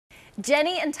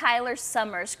Jenny and Tyler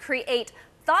Summers create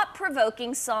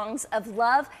thought-provoking songs of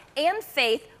love and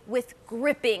faith with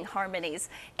gripping harmonies.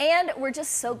 And we're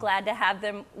just so glad to have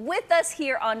them with us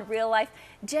here on Real Life.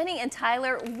 Jenny and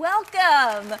Tyler,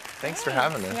 welcome. Thanks for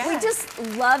having us. We just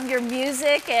love your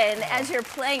music, and as you're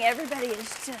playing, everybody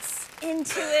is just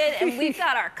into it. And we've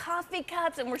got our coffee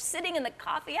cups, and we're sitting in the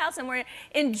coffee house, and we're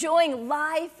enjoying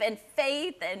life and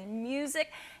faith and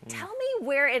music. Tell me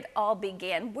where it all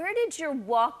began. Where did your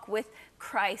walk with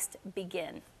Christ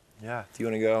begin? Yeah, do you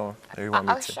want to go? Or you want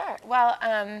me to? Sure. Well,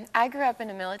 I grew up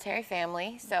in a military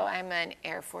family, so I'm an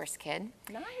Air Force kid.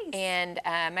 Nice. And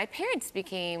my parents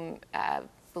became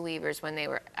believers when they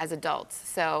were as adults.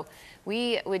 So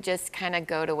we would just kind of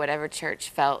go to whatever church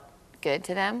felt good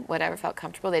to them, whatever felt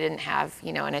comfortable. They didn't have,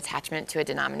 you know, an attachment to a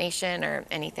denomination or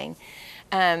anything.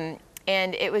 And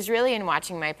it was really in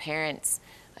watching my parents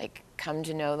like come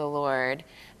to know the Lord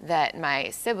that my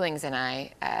siblings and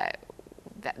I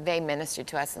they ministered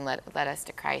to us and led us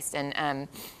to Christ. And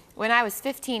when I was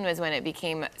 15 was when it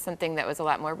became something that was a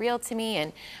lot more real to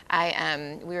me.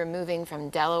 And we were moving from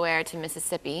Delaware to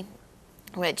Mississippi,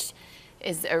 which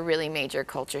is a really major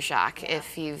culture shock. Yeah.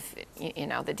 If you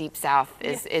know, the Deep South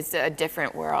is a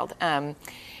different world. And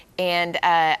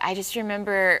I just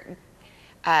remember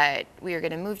we were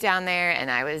going to move down there, and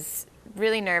I was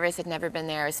really nervous. I'd never been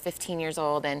there. I was 15 years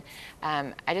old, and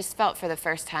I just felt for the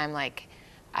first time like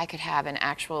I could have an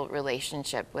actual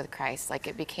relationship with Christ. Like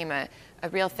it became a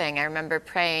real thing. I remember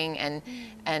praying and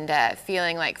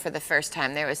feeling like for the first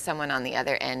time there was someone on the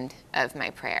other end of my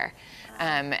prayer.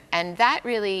 And that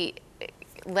really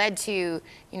led to,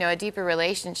 you know, a deeper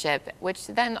relationship, which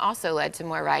then also led to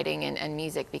more writing and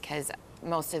music, because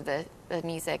most of the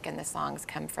music and the songs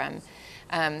come from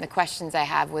the questions I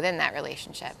have within that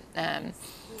relationship. And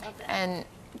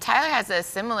Tyler has a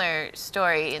similar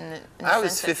story in the I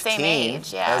was sense that 15 same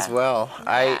age, as well.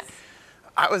 Yeah.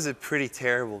 I was a pretty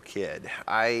terrible kid.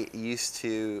 I used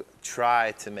to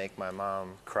try to make my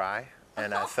mom cry,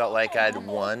 and I felt like I'd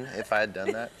won if I had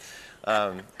done that.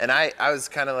 And I was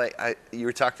kind of like, you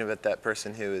were talking about that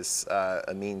person who is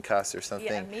a mean cuss or something.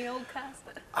 Yeah, mean old cuss.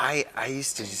 I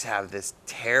used to just have this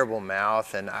terrible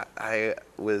mouth, and I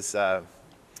was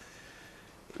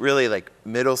really like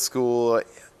middle school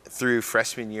through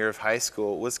freshman year of high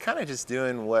school was kind of just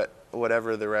doing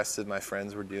whatever the rest of my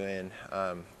friends were doing,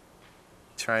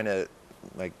 trying to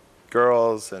like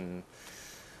girls and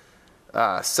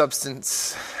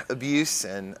substance abuse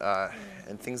and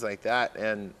things like that.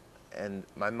 And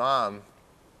my mom,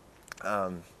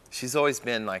 she's always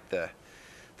been like the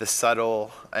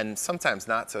subtle and sometimes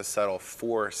not so subtle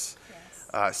force,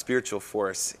 spiritual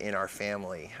force in our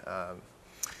family.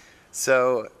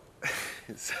 So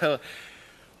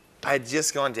I'd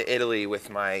just gone to Italy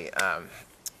with my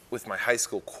high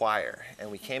school choir, and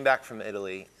we came back from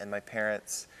Italy, and my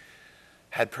parents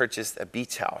had purchased a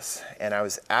beach house, and I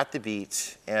was at the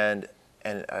beach, and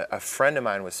a friend of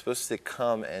mine was supposed to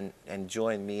come and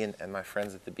join me and my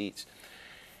friends at the beach,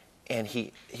 and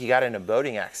he got in a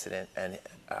boating accident, and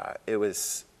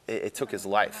it took his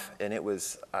life, and it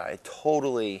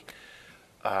totally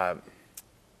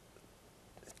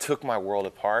took my world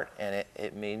apart, and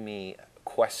it made me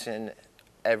question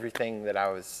everything that I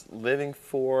was living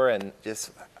for and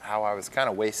just how I was kind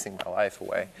of wasting my life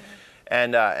away.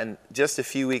 And just a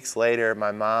few weeks later,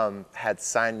 my mom had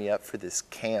signed me up for this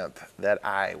camp that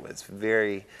I was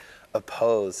very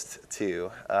opposed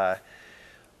to.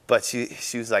 But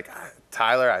she was like,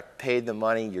 Tyler, I paid the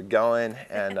money, you're going.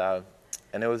 And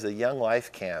it was a Young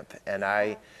Life camp. And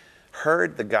I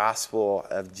heard the gospel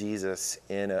of Jesus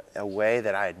in a way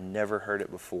that I had never heard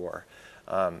it before.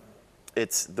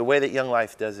 It's the way that Young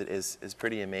Life does it is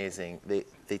pretty amazing.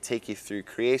 They take you through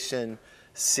creation,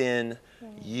 sin,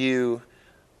 the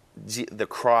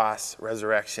cross,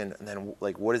 resurrection, and then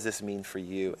like, what does this mean for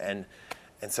you? And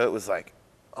so it was like,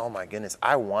 oh my goodness,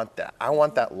 I want that. I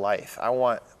want that life. I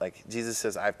want, like Jesus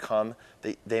says, I've come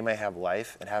that they may have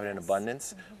life and have it in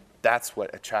abundance. That's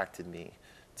what attracted me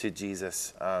to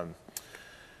Jesus. So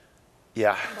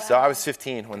I was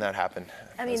 15 when that happened.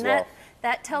 I mean,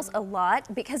 that tells a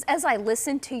lot, because as I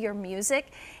listen to your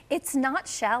music, it's not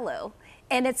shallow,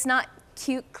 and it's not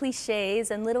cute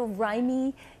cliches and little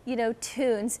rhymey, you know,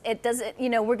 tunes. It doesn't, you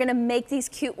know, we're gonna make these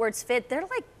cute words fit. They're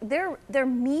like, they're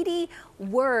meaty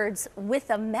words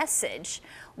with a message.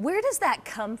 Where does that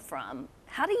come from?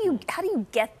 How do you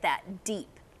get that deep?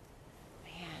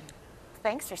 Man,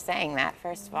 thanks for saying that,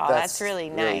 first of all. That's really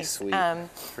nice. Sweet,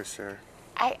 for sure.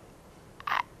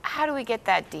 How do we get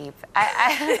that deep?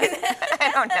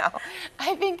 I don't know.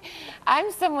 I think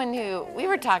I'm someone who, we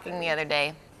were talking the other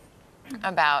day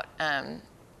about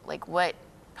like what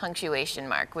punctuation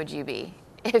mark would you be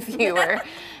if you were?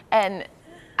 And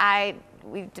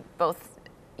we both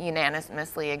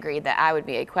unanimously agreed that I would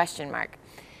be a question mark.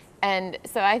 And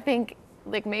so I think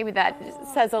like maybe that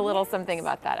says a little something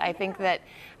about that. I think that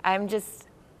I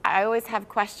always have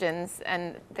questions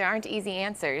and there aren't easy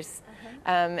answers.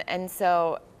 And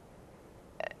so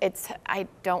I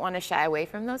don't want to shy away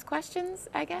from those questions,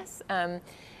 I guess.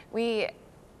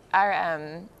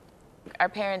 Our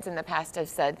parents in the past have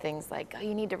said things like, oh,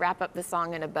 you need to wrap up the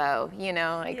song in a bow,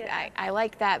 I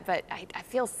like that, but I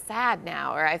feel sad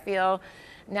now, or I feel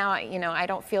now, I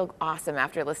don't feel awesome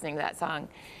after listening to that song.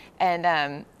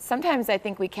 And sometimes I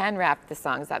think we can wrap the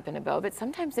songs up in a bow, but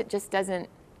sometimes it just doesn't,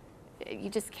 you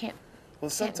just can't. Well,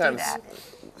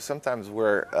 sometimes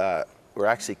we're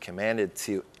actually commanded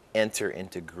to enter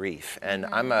into grief, and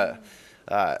I'm a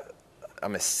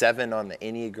 7 on the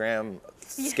Enneagram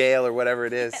scale or whatever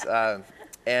it is,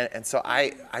 and so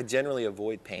I generally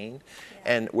avoid pain,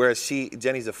 and whereas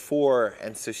Jenny's a 4,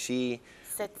 and so she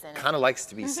kind of likes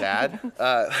to be sad,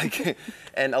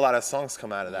 and a lot of songs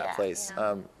come out of that place.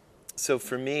 So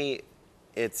for me,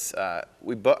 it's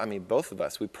both of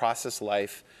us, we process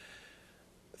life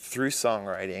through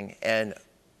songwriting, and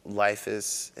life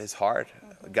is hard.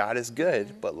 God is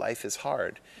good, but life is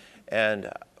hard,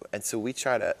 and so we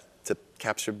try to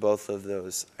capture both of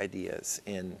those ideas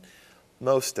in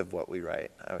most of what we write,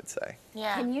 I would say.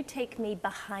 Yeah. Can you take me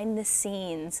behind the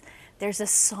scenes? There's a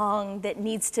song that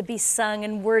needs to be sung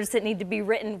and words that need to be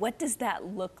written. What does that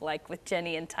look like with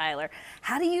Jenny and Tyler?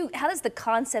 How does the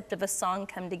concept of a song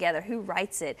come together? Who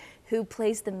writes it? Who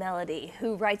plays the melody?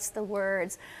 Who writes the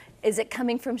words? Is it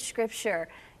coming from scripture?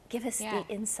 Give us the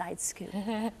inside scoop.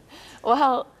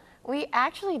 Well, we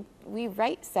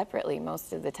write separately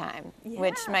most of the time,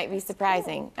 which might be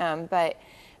surprising. Cool. But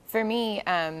for me,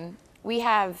 we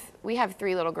have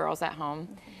 3 little girls at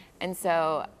home, and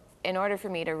so in order for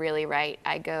me to really write,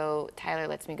 Tyler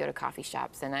lets me go to coffee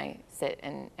shops and I sit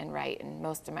and write, and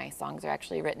most of my songs are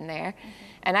actually written there.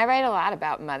 And I write a lot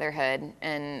about motherhood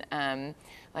and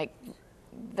like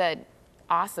the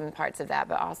awesome parts of that,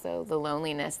 but also the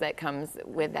loneliness that comes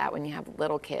with that when you have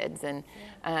little kids, and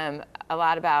a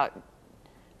lot about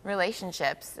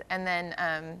relationships. And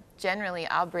then generally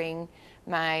I'll bring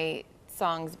my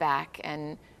songs back,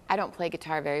 and I don't play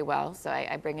guitar very well, so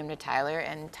I bring them to Tyler,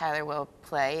 and Tyler will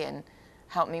play and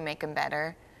help me make them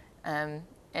better. And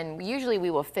usually we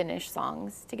will finish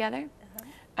songs together.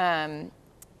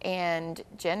 And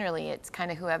generally it's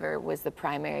kind of whoever was the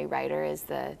primary writer is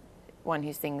the one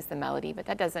who sings the melody, but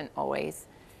that doesn't always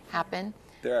happen.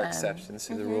 There are exceptions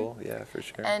to the rule, yeah, for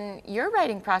sure. And your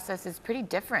writing process is pretty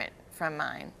different from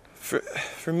mine.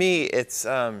 For me, it's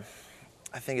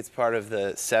I think it's part of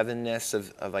the 7-ness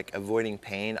of like avoiding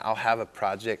pain. I'll have a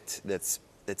project that's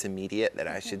immediate that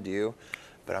I should do,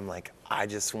 but I'm like, I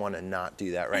just want to not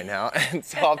do that right now, and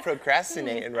so I'll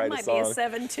procrastinate and write a song. Might be a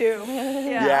 7 too.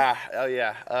 Yeah. Oh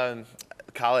yeah.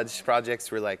 College projects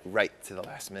were like right to the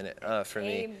last minute for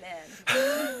me. Amen.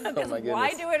 Oh my goodness.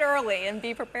 Why do it early and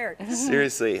be prepared?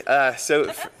 Seriously.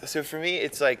 So for me,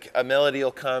 it's like a melody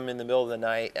will come in the middle of the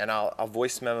night, and I'll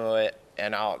voice memo it,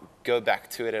 and I'll go back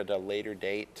to it at a later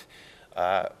date.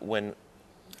 When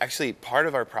actually part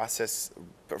of our process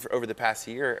over the past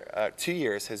 2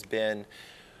 years has been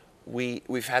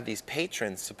we've had these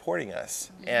patrons supporting us,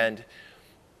 and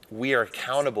we are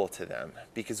accountable to them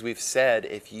because we've said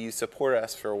if you support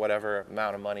us for whatever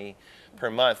amount of money per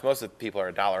month, most of the people are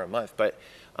 $1 a month, but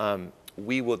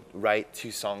we will write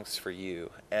 2 songs for you,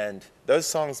 and those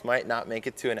songs might not make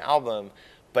it to an album,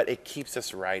 but it keeps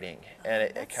us writing, and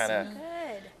it kind of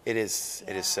it is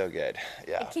so good.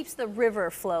 Yeah, it keeps the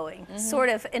river flowing, sort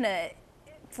of in a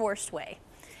forced way.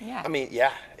 Yeah. I mean,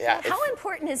 yeah. How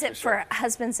important is it for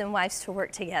husbands and wives to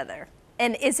work together,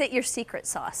 and is it your secret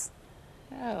sauce?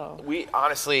 Oh. We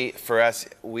honestly, for us,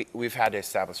 we've had to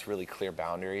establish really clear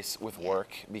boundaries with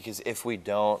work, because if we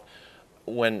don't,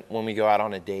 when we go out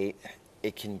on a date,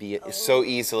 it can be so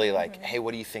easily like, hey,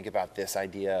 what do you think about this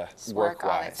idea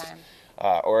work-wise?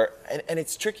 And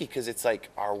it's tricky because it's like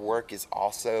our work is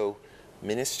also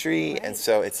ministry, and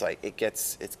so it's like it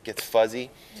gets fuzzy.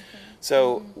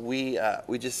 So we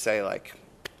just say like,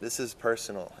 this is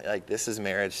personal, like this is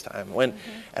marriage time.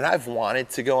 And I've wanted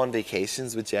to go on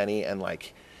vacations with Jenny and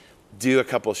like do a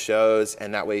couple shows,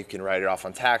 and that way you can write it off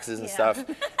on taxes and stuff.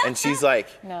 And she's like,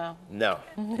 no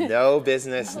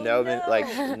business,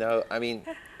 no, I mean,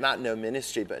 not no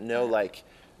ministry, but no like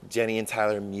Jenny and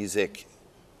Tyler music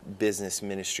business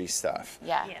ministry stuff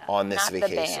on this not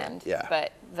vacation. The band, yeah,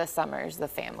 but the summers, the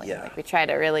family. Yeah. Like we try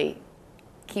to really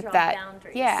keep Draw that.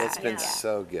 boundaries. Yeah. It's been Yeah.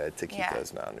 so good to keep Yeah.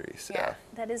 those boundaries. Yeah. Yeah.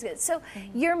 That is good. So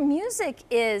your music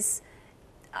is,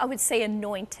 I would say,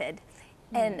 anointed.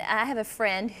 And I have a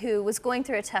friend who was going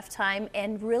through a tough time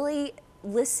and really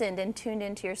listened and tuned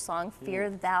into your song, Fear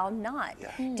Thou Not.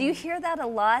 Yeah. Do you hear that a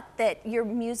lot, that your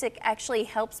music actually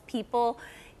helps people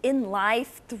in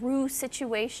life through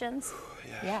situations?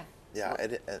 Yeah. Yeah,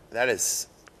 that is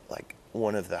like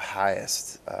one of the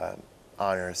highest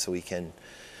honors we can,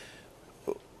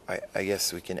 I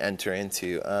guess we can enter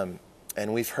into.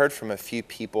 And we've heard from a few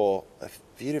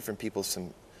different people,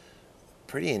 some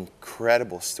pretty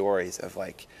incredible stories of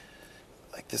like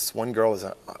this one girl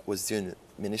was doing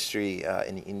ministry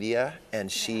in India,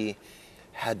 and she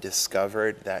had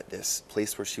discovered that this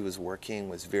place where she was working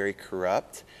was very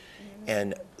corrupt,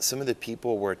 and some of the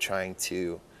people were trying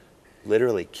to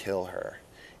literally kill her,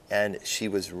 and she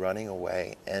was running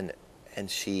away, and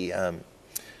she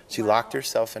locked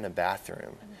herself in a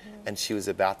bathroom, and she was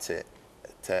about to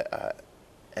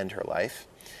end her life,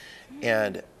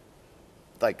 and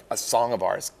like a song of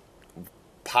ours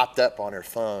popped up on her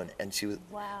phone, and she was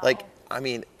like, I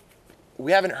mean,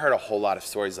 we haven't heard a whole lot of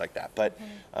stories like that, but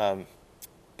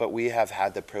we have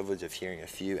had the privilege of hearing a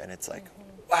few, and it's like,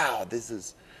 wow, this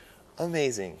is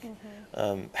amazing.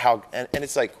 How and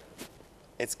it's like,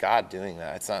 it's God doing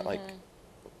that. It's not like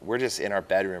we're just in our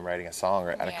bedroom writing a song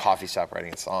or at a coffee shop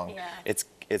writing a song. Yeah.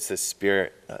 It's the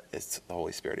Spirit, it's the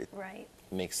Holy Spirit. It Right.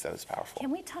 makes those powerful.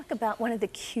 Can we talk about one of the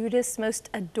cutest, most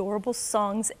adorable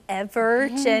songs ever,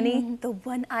 Jenny? The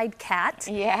One-Eyed Cat.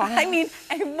 Yeah. I mean,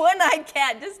 a one-eyed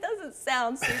cat just doesn't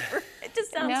sound super, it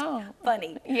just sounds No.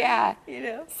 funny. Yeah. You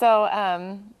know? So,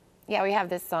 yeah, we have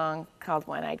this song called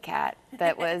One-Eyed Cat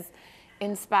that was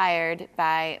inspired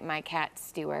by my cat,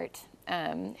 Stuart,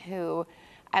 who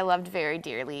I loved very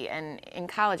dearly. And in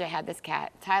college, I had this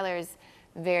cat. Tyler's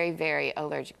very, very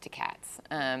allergic to cats.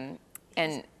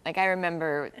 And like, I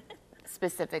remember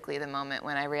specifically the moment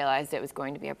when I realized it was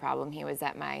going to be a problem. He was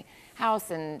at my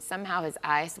house, and somehow his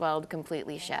eye swelled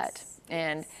completely shut.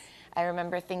 And I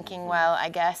remember thinking, well, I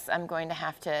guess I'm going to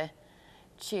have to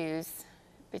choose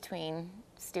between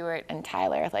Stuart and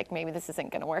Tyler. Like, maybe this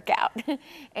isn't going to work out.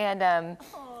 And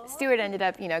Stuart ended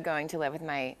up, going to live with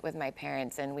my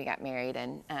parents, and we got married,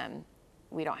 and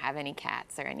we don't have any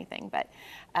cats or anything. But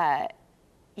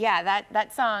yeah,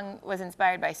 that song was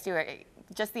inspired by Stuart.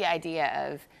 Just the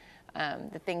idea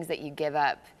of the things that you give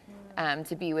up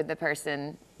to be with the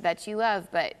person that you love,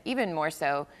 but even more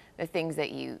so, the things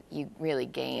that you really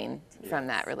gain from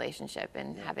that relationship.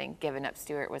 And having given up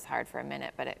Stuart was hard for a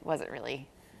minute, but it wasn't really,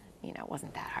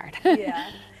 wasn't that hard.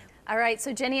 Yeah. All right,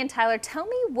 so Jenny and Tyler, tell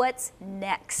me what's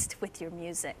next with your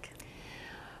music.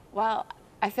 Well,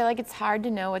 I feel like it's hard to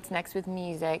know what's next with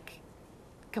music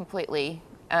completely.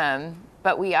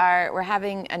 But we're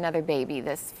having another baby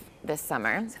this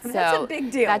summer. So that's a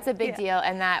big deal. That's a big deal,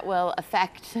 and that will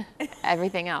affect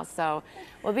everything else. So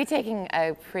we'll be taking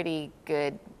a pretty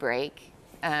good break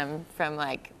from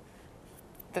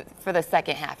for the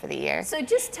second half of the year. So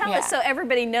just tell us, so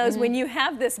everybody knows, when you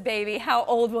have this baby, how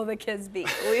old will the kids be?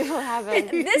 We will have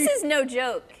This is no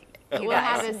joke. We'll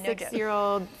have a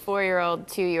 6-year-old, 4-year-old,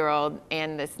 2-year-old,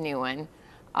 and this new one,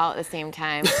 all at the same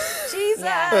time. Jesus,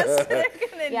 they're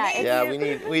gonna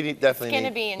need you. we definitely gonna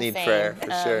be need insane. prayer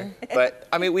for sure. But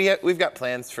I mean, we've got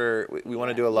plans for, we want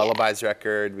to do a lullabies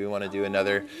record. We want to do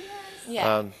another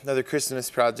Christmas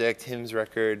project, hymns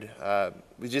record.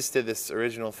 We just did this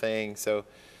original thing, so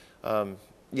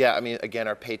yeah. I mean, again,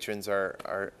 our patrons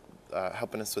are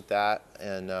helping us with that,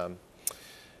 and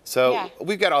so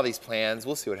we've got all these plans.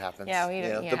 We'll see what happens.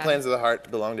 The plans of the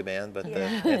heart belong to man, but the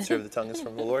answer of the tongue is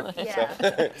from the Lord.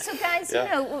 Yeah. So guys,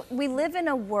 we live in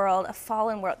a world, a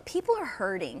fallen world. People are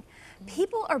hurting.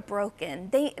 People are broken.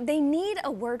 They need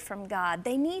a word from God.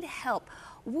 They need help.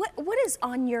 What is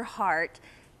on your heart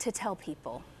to tell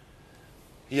people?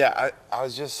 Yeah, I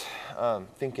was just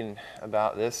thinking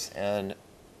about this, and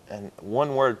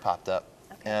one word popped up,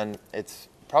 and it's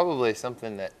probably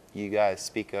something that you guys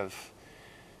speak of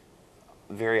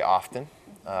very often,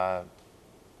 and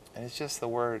it's just the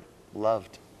word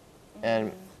loved.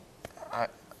 And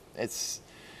it's,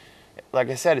 like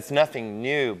I said, it's nothing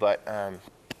new, but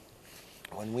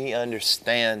when we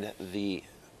understand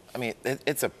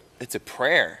it's a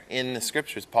prayer in the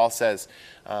scriptures. Paul says,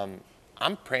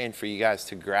 I'm praying for you guys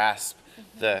to grasp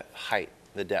the height,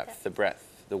 the depth, the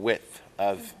breadth, the width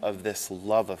of this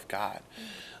love of God.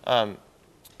 And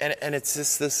it's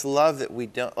just this love that we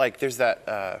don't, like, there's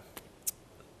that,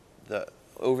 the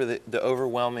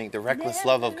overwhelming, the reckless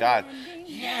love of God.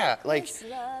 Yeah, like,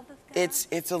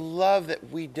 it's a love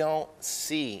that we don't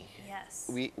see. Yes.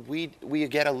 We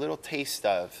get a little taste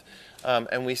of,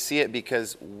 And we see it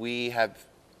because we've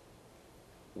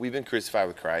been crucified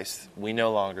with Christ. We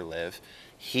no longer live.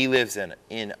 He lives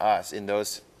in us, in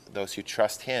those who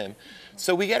trust him.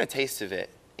 So we get a taste of it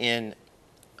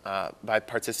by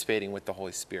participating with the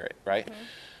Holy Spirit, right?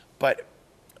 But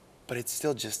it's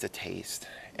still just a taste.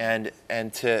 And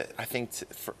I think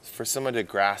for someone to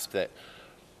grasp that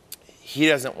he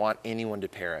doesn't want anyone to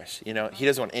perish, he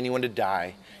doesn't want anyone to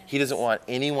die. He doesn't want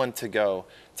anyone to go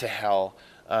to hell.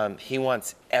 He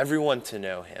wants everyone to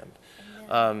know him.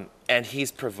 And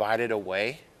he's provided a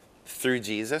way through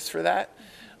Jesus for that.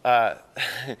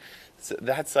 So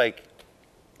that's the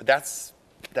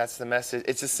message.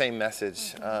 It's the same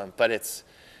message, but it's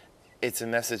a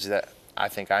message that I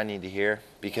think I need to hear,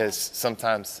 because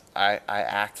sometimes I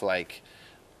act like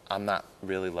I'm not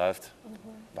really loved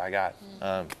by God.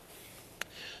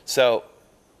 So,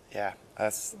 yeah,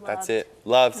 that's it.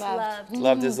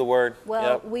 Loved is the word.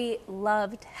 Well, we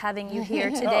loved having you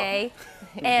here today,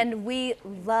 and we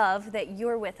love that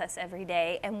you're with us every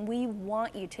day, and we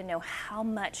want you to know how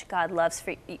much God loves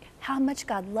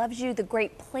you, the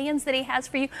great plans that he has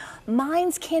for you.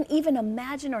 Minds can't even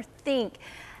imagine or think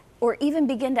or even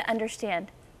begin to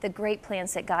understand the great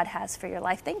plans that God has for your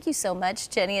life. Thank you so much,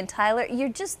 Jenny and Tyler. You're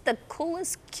just the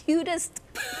coolest, cutest,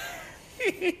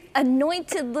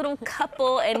 anointed little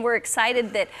couple, and we're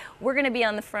excited that we're going to be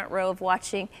on the front row of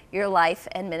watching your life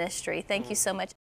and ministry. Thank you so much.